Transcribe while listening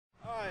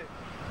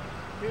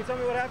Can you tell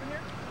me what happened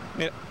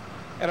here?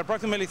 At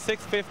approximately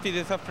 6:50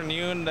 this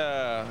afternoon,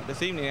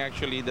 this evening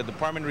actually, the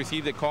department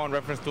received a call in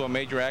reference to a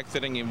major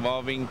accident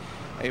involving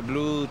a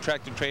blue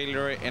tractor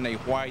trailer and a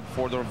white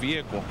four-door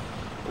vehicle.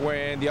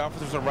 When the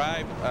officers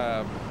arrived,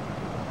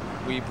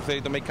 we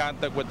proceeded to make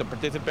contact with the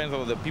participants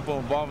or the people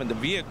involved in the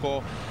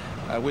vehicle.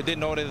 We did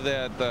notice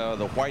that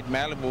the white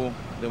Malibu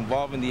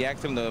involved in the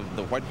accident,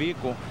 the white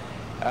vehicle,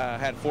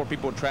 had 4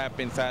 people trapped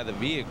inside the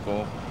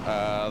vehicle.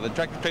 The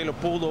tractor trailer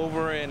pulled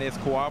over and is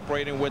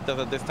cooperating with us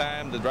at this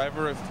time. The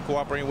driver is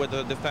cooperating with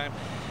us at this time.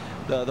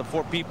 The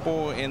 4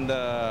 people in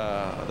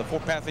the 4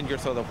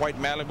 passengers of the white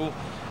Malibu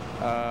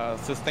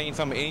sustained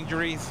some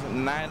injuries,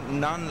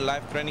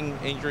 non-life-threatening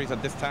injuries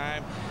at this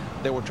time.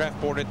 They were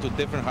transported to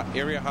different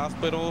area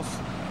hospitals,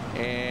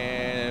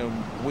 and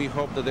we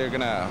hope that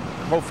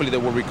hopefully they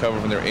will recover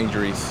from their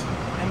injuries.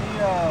 Any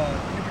particular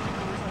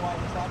reason why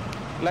this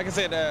happened? Like I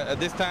said, at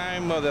this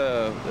time of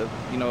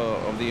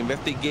the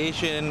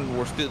investigation,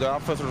 the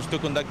officers are still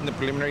conducting the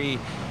preliminary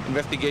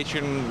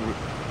investigation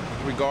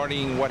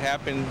regarding what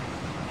happened.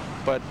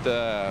 But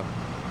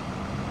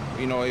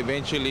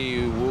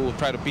eventually we'll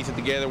try to piece it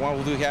together.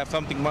 Once we have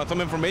some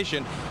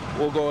information,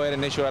 we'll go ahead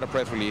and issue out a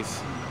press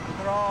release.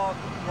 They're all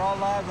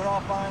alive. They're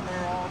all fine.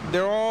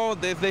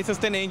 They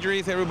sustain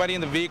injuries. Everybody in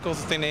the vehicle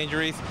sustained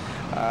injuries.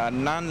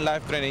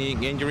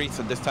 Non-life-threatening injuries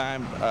at this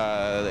time,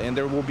 and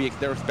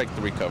they're expected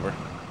to recover.